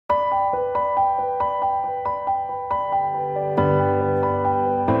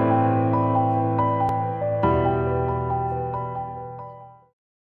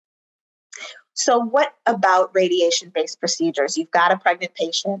So what about radiation-based procedures? You've got a pregnant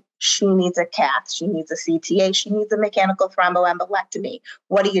patient. She needs a cath. She needs a CTA. She needs a mechanical thromboembolectomy.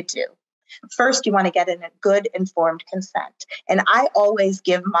 What do? First, you want to get in a good informed consent. And I always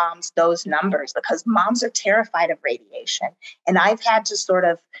give moms those numbers because moms are terrified of radiation. And I've had to sort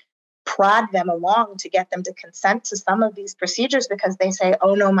of prod them along to get them to consent to some of these procedures because they say,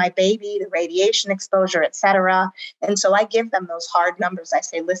 oh no, my baby, the radiation exposure, et cetera. And so I give them those hard numbers. I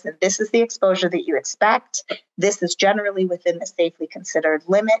say, listen, this is the exposure that you expect. This is generally within the safely considered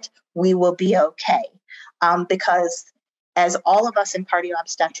limit. We will be okay. Because as all of us in cardio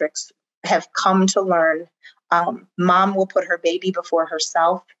obstetrics have come to learn, mom will put her baby before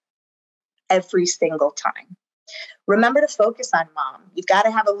herself every single time. Remember to focus on mom. You've got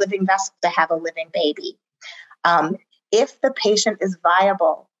to have a living vessel to have a living baby. If the patient is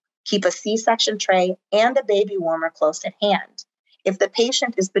viable, keep a C-section tray and a baby warmer close at hand. If the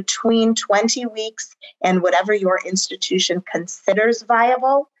patient is between 20 weeks and whatever your institution considers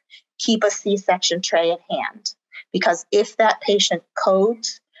viable, keep a C-section tray at hand. Because if that patient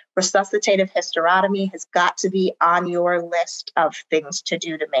codes, resuscitative hysterotomy has got to be on your list of things to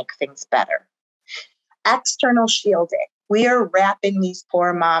do to make things better. External shielding. We are wrapping these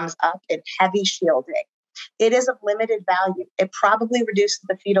poor moms up in heavy shielding. It is of limited value. It probably reduces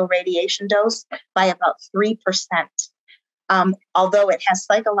the fetal radiation dose by about 3%. Although it has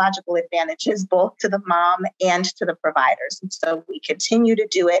psychological advantages both to the mom and to the providers. And so we continue to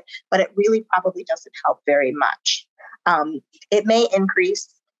do it, but it really probably doesn't help very much. It may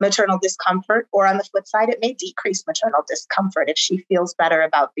increase maternal discomfort, or on the flip side, it may decrease maternal discomfort if she feels better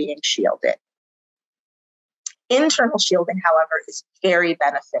about being shielded. Internal shielding, however, is very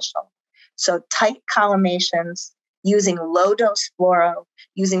beneficial. So tight collimations, using low-dose fluoro,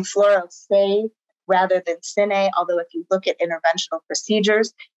 using fluoro save rather than cine, although if you look at interventional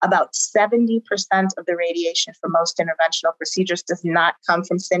procedures, about 70% of the radiation for most interventional procedures does not come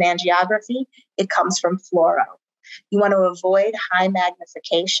from synangiography, it comes from fluoro. You want to avoid high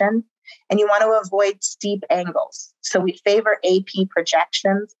magnification, and you want to avoid steep angles. So we favor AP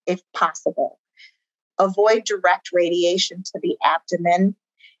projections if possible. Avoid direct radiation to the abdomen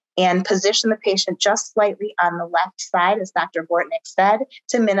and position the patient just slightly on the left side, as Dr. Bortnick said,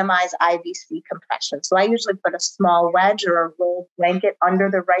 to minimize IVC compression. So I usually put a small wedge or a rolled blanket under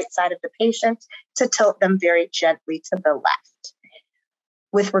the right side of the patient to tilt them very gently to the left.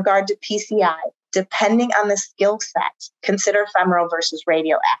 With regard to PCI, depending on the skill set, consider femoral versus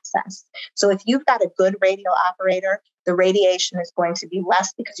radial access. So if you've got a good radial operator, the radiation is going to be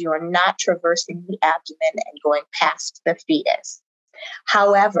less because you are not traversing the abdomen and going past the fetus.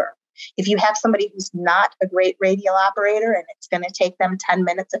 However, if you have somebody who's not a great radial operator and it's going to take them 10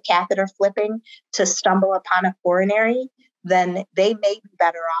 minutes of catheter flipping to stumble upon a coronary, then they may be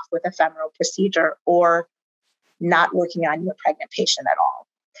better off with a femoral procedure or not working on your pregnant patient at all.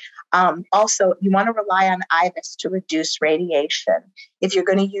 Also, you want to rely on IVUS to reduce radiation. If you're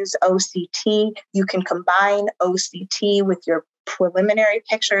going to use OCT, you can combine OCT with your preliminary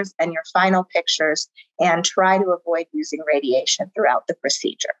pictures and your final pictures and try to avoid using radiation throughout the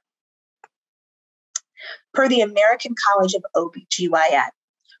procedure. Per the American College of OBGYN,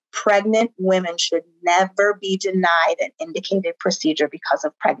 pregnant women should never be denied an indicated procedure because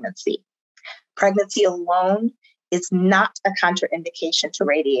of pregnancy. Pregnancy alone is not a contraindication to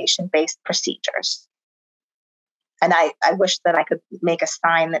radiation-based procedures. And I wish that I could make a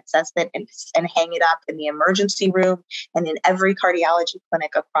sign that says that and hang it up in the emergency room and in every cardiology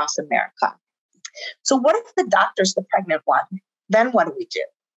clinic across America. So what if the doctor's the pregnant one? Then what do?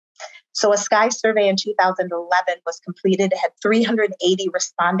 So a SCAI survey in 2011 was completed. It had 380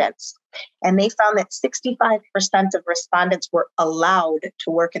 respondents, and they found that 65% of respondents were allowed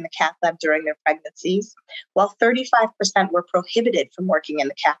to work in the cath lab during their pregnancies, while 35% were prohibited from working in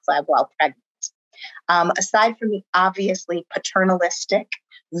the cath lab while pregnant. Aside from the obviously paternalistic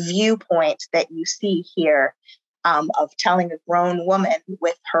viewpoint that you see here of telling a grown woman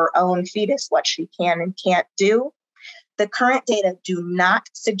with her own fetus what she can and can't do, the current data do not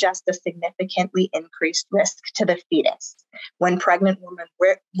suggest a significantly increased risk to the fetus when pregnant women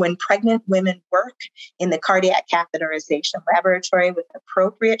work in the cardiac catheterization laboratory with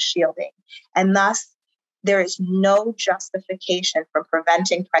appropriate shielding. And thus, there is no justification for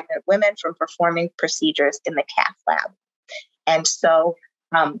preventing pregnant women from performing procedures in the cath lab. And so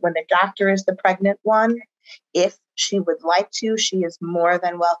when the doctor is the pregnant one, if she would like to, she is more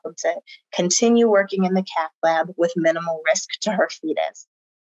than welcome to continue working in the cath lab with minimal risk to her fetus.